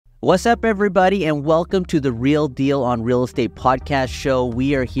What's up, everybody, and welcome to the Real Deal on Real Estate podcast show.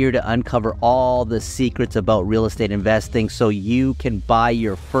 We are here to uncover all the secrets about real estate investing so you can buy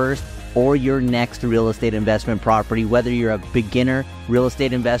your first or your next real estate investment property. Whether you're a beginner real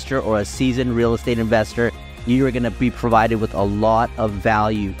estate investor or a seasoned real estate investor, you are going to be provided with a lot of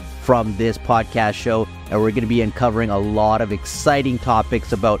value from this podcast show, and we're going to be uncovering a lot of exciting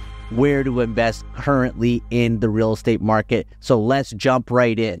topics about where to invest currently in the real estate market. So let's jump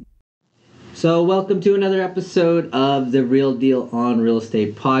right in. So welcome to another episode of the Real Deal on Real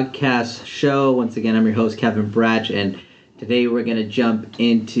Estate podcast show. Once again, I'm your host, Kevin Bratch, and today we're going to jump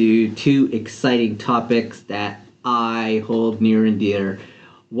into two exciting topics that I hold near and dear.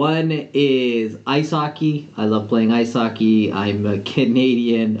 One is ice hockey. I love playing ice hockey. I'm a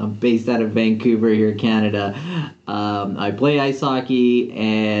Canadian. I'm based out of Vancouver here, Canada. I play ice hockey,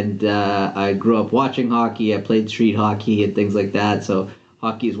 and I grew up watching hockey. I played street hockey and things like that, so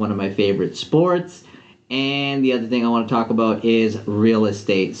hockey is one of my favorite sports. And the other thing I want to talk about is real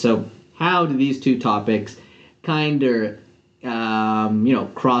estate. So how do these two topics kind of,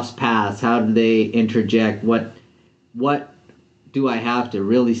 cross paths? How do they interject? What do I have to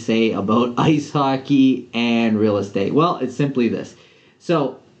really say about ice hockey and real estate? Well, it's simply this.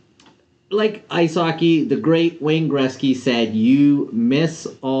 So, like ice hockey, the great Wayne Gretzky said, you miss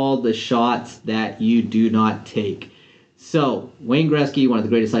all the shots that you do not take. So, Wayne Gretzky, one of the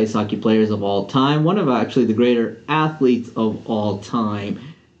greatest ice hockey players of all time, one of actually the greater athletes of all time,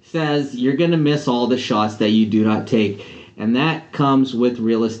 says you're going to miss all the shots that you do not take. And that comes with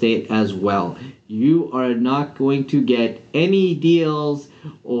real estate as well. You are not going to get any deals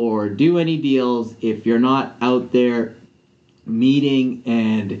or do any deals if you're not out there meeting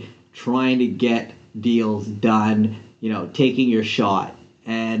and trying to get deals done, taking your shot.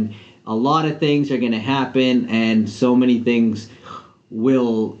 And a lot of things are going to happen, and so many things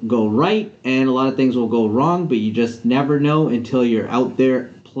will go right and a lot of things will go wrong, but you just never know until you're out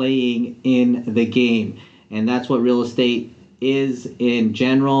there playing in the game. And that's what real estate is in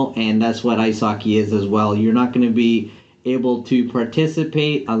general, and that's what ice hockey is as well. You're not going to be able to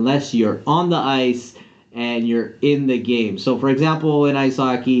participate unless you're on the ice and you're in the game. So, for example, in ice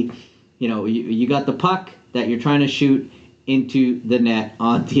hockey, you got the puck that you're trying to shoot into the net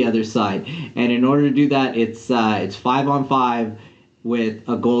on the other side, and in order to do that, it's 5-on-5 with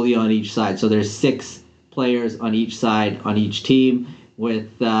a goalie on each side. So there's 6 players on each side on each team with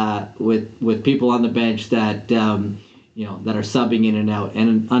people on the bench that that are subbing in and out.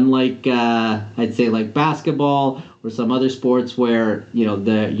 And unlike I'd say like basketball or some other sports where you're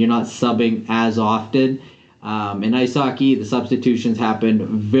not subbing as often, in ice hockey the substitutions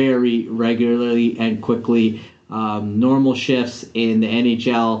happen very regularly and quickly. Normal shifts in the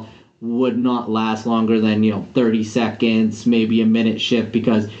NHL would not last longer than 30 seconds, maybe a minute shift,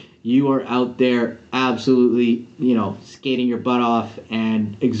 because you are out there absolutely skating your butt off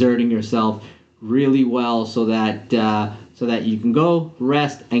and exerting yourself really well so that you can go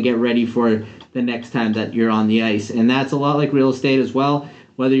rest and get ready for the next time that you're on the ice. And that's a lot like real estate as well.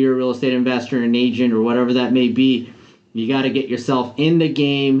 Whether you're a real estate investor, an agent, or whatever that may be, you got to get yourself in the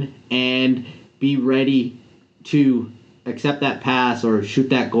game and be ready to accept that pass or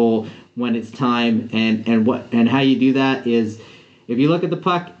shoot that goal when it's time. And how you do that is, if you look at the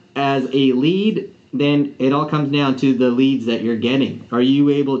puck as a lead, then it all comes down to the leads that you're getting. Are you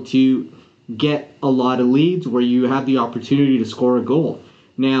able to get a lot of leads where you have the opportunity to score a goal?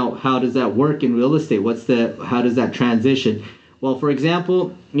 Now, how does that work in real estate? How does that transition? Well, for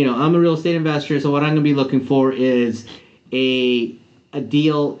example, I'm a real estate investor, so what I'm going to be looking for is a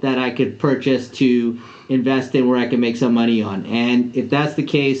deal that I could purchase to invest in where I can make some money on. And if that's the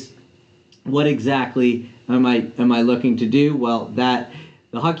case, what exactly am I looking to do? Well, the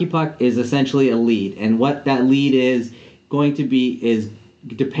hockey puck is essentially a lead, and what that lead is going to be is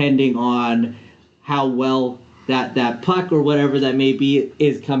depending on how well that puck or whatever that may be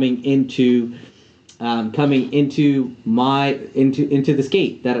is coming into the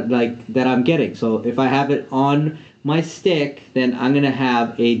skate that I'm getting. So if I have it on my stick, then I'm going to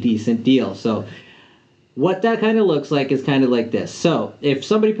have a decent deal. So what that kind of looks like is kind of like this. So if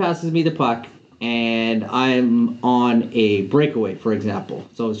somebody passes me the puck and I'm on a breakaway, for example,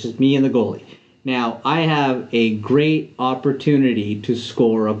 so it's just me and the goalie. Now, I have a great opportunity to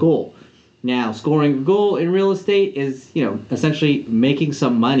score a goal. Now, scoring a goal in real estate is, essentially making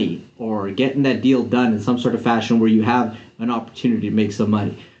some money or getting that deal done in some sort of fashion where you have an opportunity to make some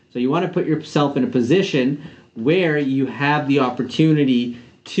money. So you want to put yourself in a position where you have the opportunity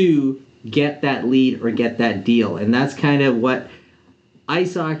to get that lead or get that deal. And that's kind of what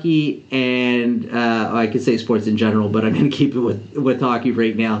ice hockey and I could say sports in general, but I'm going to keep it with hockey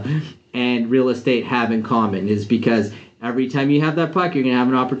right now, and real estate have in common is because every time you have that puck, you're going to have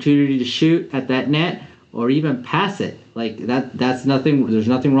an opportunity to shoot at that net or even pass it. Like that's nothing. There's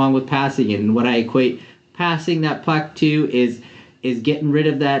nothing wrong with passing it. And what I equate passing that puck to is getting rid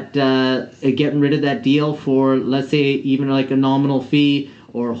of that deal for, let's say, even like a nominal fee,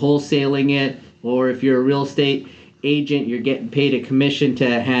 or wholesaling it, or if you're a real estate agent, you're getting paid a commission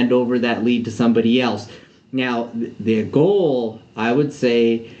to hand over that lead to somebody else. Now, the goal, I would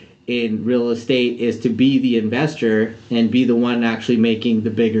say, in real estate is to be the investor and be the one actually making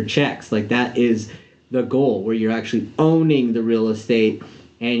the bigger checks. Like, that is the goal, where you're actually owning the real estate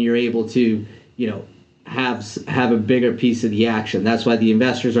and you're able to, have a bigger piece of the action. That's why the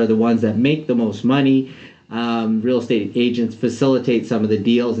investors are the ones that make the most money. Real estate agents facilitate some of the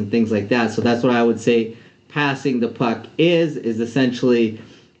deals and things like that. So that's what I would say passing the puck is essentially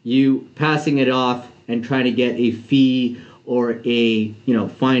you passing it off and trying to get a fee or a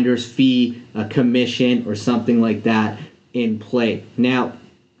finder's fee, a commission or something like that in play. Now,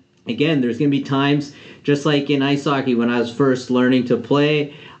 again, there's going to be times, just like in ice hockey when I was first learning to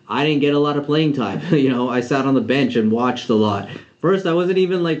play, I didn't get a lot of playing time. I sat on the bench and watched a lot. First, I wasn't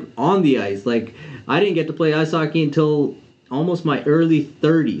even on the ice. I didn't get to play ice hockey until almost my early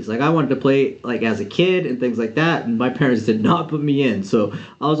 30s. I wanted to play as a kid and things like that, and my parents did not put me in. So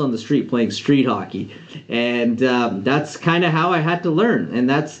I was on the street playing street hockey, and that's kind of how I had to learn. And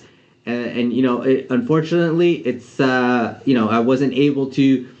that's unfortunately, it's I wasn't able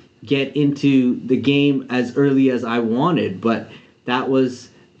to get into the game as early as I wanted, but that was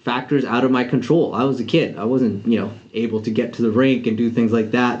factors out of my control. I was a kid. I wasn't able to get to the rink and do things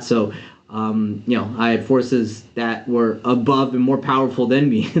like that. So I had forces that were above and more powerful than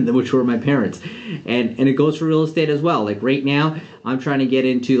me, which were my parents. And it goes for real estate as well. Right now, I'm trying to get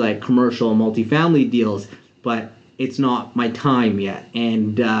into commercial and multifamily deals, but it's not my time yet.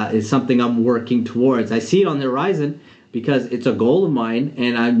 And it's something I'm working towards. I see it on the horizon because it's a goal of mine,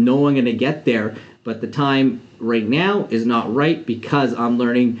 and I know I'm going to get there. But the time right now is not right because I'm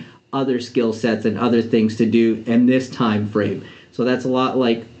learning other skill sets and other things to do in this time frame. So that's a lot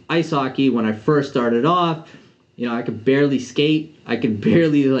like ice hockey. When I first started off, I could barely skate. I could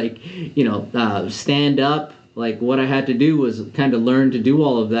barely stand up. What I had to do was kind of learn to do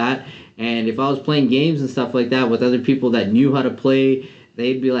all of that. And if I was playing games and stuff like that with other people that knew how to play,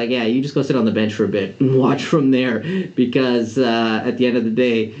 they'd be like, yeah, you just go sit on the bench for a bit and watch from there. Because at the end of the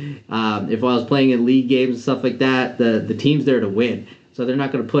day, if I was playing in league games and stuff like that, the team's there to win. So they're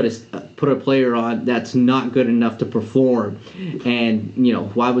not going to put a player on that's not good enough to perform. And,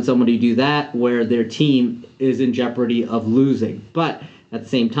 why would somebody do that where their team is in jeopardy of losing? But at the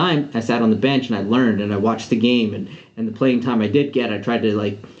same time, I sat on the bench and I learned and I watched the game. And the playing time I did get, I tried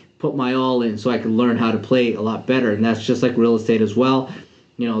to put my all in so I could learn how to play a lot better. And that's just like real estate as well.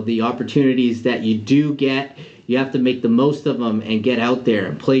 The opportunities that you do get, you have to make the most of them and get out there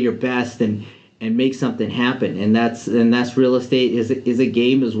and play your best and make something happen. And that's real estate is a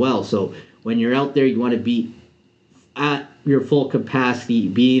game as well. So when you're out there, you want to be at your full capacity,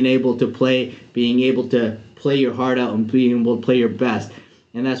 being able to play your heart out and being able to play your best.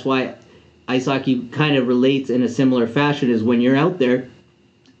 And that's why ice hockey kind of relates in a similar fashion. Is when you're out there,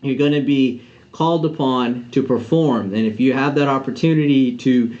 you're going to be called upon to perform. And if you have that opportunity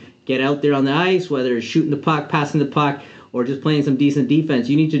to get out there on the ice, whether it's shooting the puck, passing the puck, or just playing some decent defense,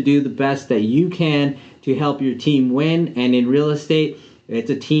 you need to do the best that you can to help your team win. And in real estate, it's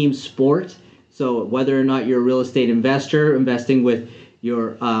a team sport. So whether or not you're a real estate investor, investing with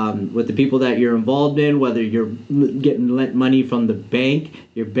with the people that you're involved in, whether you're getting lent money from the bank,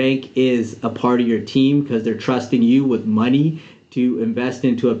 your bank is a part of your team because they're trusting you with money to invest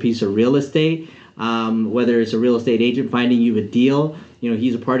into a piece of real estate. Whether it's a real estate agent finding you a deal,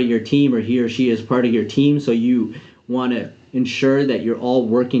 he's a part of your team, or he or she is part of your team. So you want to ensure that you're all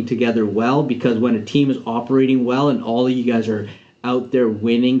working together well, because when a team is operating well and all of you guys are out there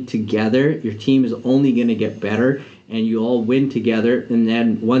winning together, your team is only going to get better and you all win together. And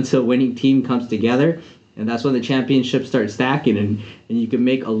then once a winning team comes together, and that's when the championships start stacking, and you can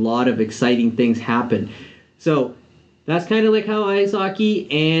make a lot of exciting things happen. So that's kind of like how ice hockey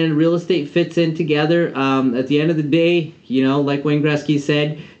and real estate fits in together. At the end of the day, like Wayne Gretzky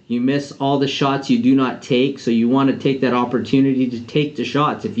said, you miss all the shots you do not take. So you want to take that opportunity to take the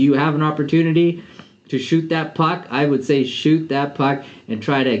shots. If you have an opportunity to shoot that puck, I would say shoot that puck and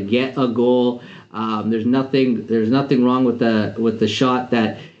try to get a goal. There's nothing wrong with the shot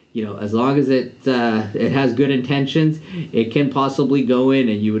that, as long as it has good intentions, it can possibly go in,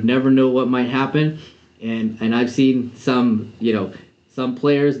 and you would never know what might happen. And I've seen some Some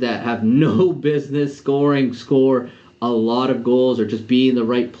players that have no business score a lot of goals or just be in the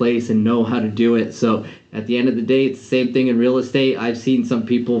right place and know how to do it. So at the end of the day, it's the same thing in real estate. I've seen some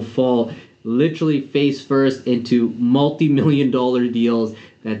people fall literally face first into multi-million-dollar deals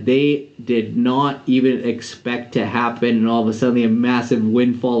that they did not even expect to happen, and all of a sudden a massive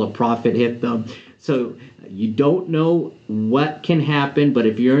windfall of profit hit them. So you don't know what can happen, but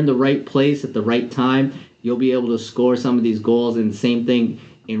if you're in the right place at the right time, you'll be able to score some of these goals. And the same thing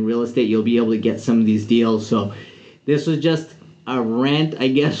in real estate, you'll be able to get some of these deals. So this was just a rant, I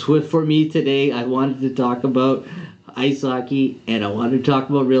guess, for me today. I wanted to talk about ice hockey and I wanted to talk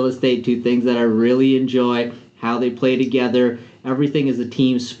about real estate, two things that I really enjoy, how they play together. Everything is a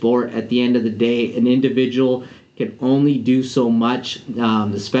team sport at the end of the day. An individual can only do so much,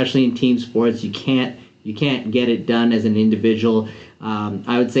 especially in team sports. You can't get it done as an individual.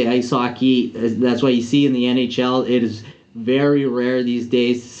 I would say ice hockey, that's why you see in the NHL, it is very rare these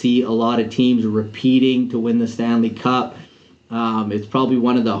days to see a lot of teams repeating to win the Stanley Cup. It's probably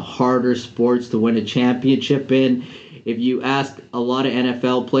one of the harder sports to win a championship in. If you ask a lot of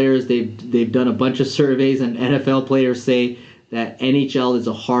NFL players, they've done a bunch of surveys, and NFL players say that NHL is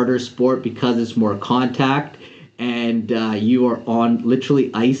a harder sport because it's more contact, and you are on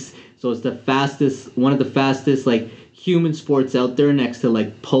literally ice. So it's one of the fastest like human sports out there, next to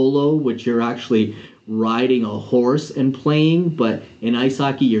like polo, which you're actually riding a horse and playing, but in ice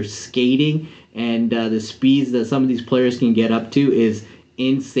hockey you're skating, and the speeds that some of these players can get up to is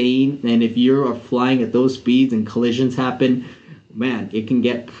insane. And if you're flying at those speeds and collisions happen, man, it can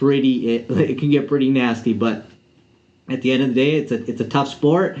get pretty nasty. But at the end of the day, it's a tough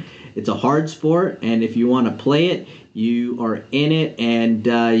sport, it's a hard sport, and if you want to play it, you are in it, and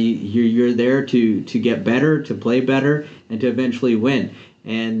you're there to get better, to play better, and to eventually win.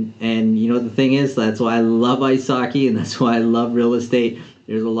 And you know, the thing is, that's why I love ice hockey, and that's why I love real estate.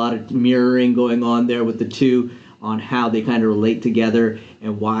 There's a lot of mirroring going on there with the two on how they kind of relate together,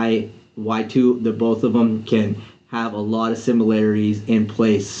 and why both of them can have a lot of similarities in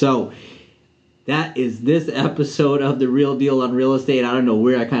place. So that is this episode of The Real Deal on Real Estate. I don't know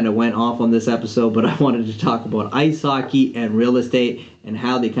where I kind of went off on this episode, but I wanted to talk about ice hockey and real estate and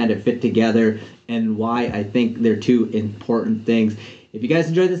how they kind of fit together and why I think they're two important things. If you guys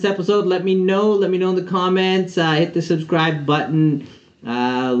enjoyed this episode, let me know. Let me know in the comments. Hit the subscribe button.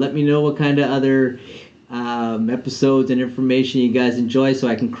 Let me know what kind of other episodes and information you guys enjoy, so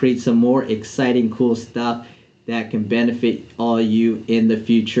I can create some more exciting, cool stuff that can benefit all you in the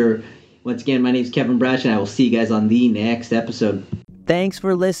future. Once again, my name is Kevin Brash, and I will see you guys on the next episode. Thanks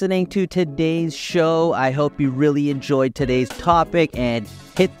for listening to today's show. I hope you really enjoyed today's topic, and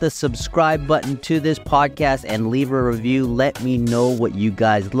hit the subscribe button to this podcast and leave a review. Let me know what you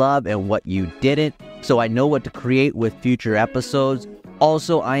guys love and what you didn't, so I know what to create with future episodes.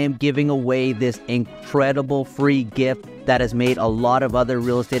 Also, I am giving away this incredible free gift that has made a lot of other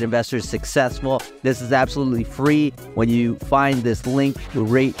real estate investors successful. This is absolutely free. When you find this link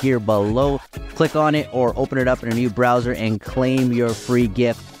right here below, click on it or open it up in a new browser and claim your free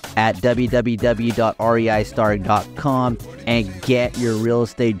gift at www.reistar.com and get your real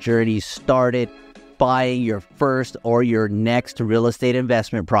estate journey started buying your first or your next real estate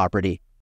investment property.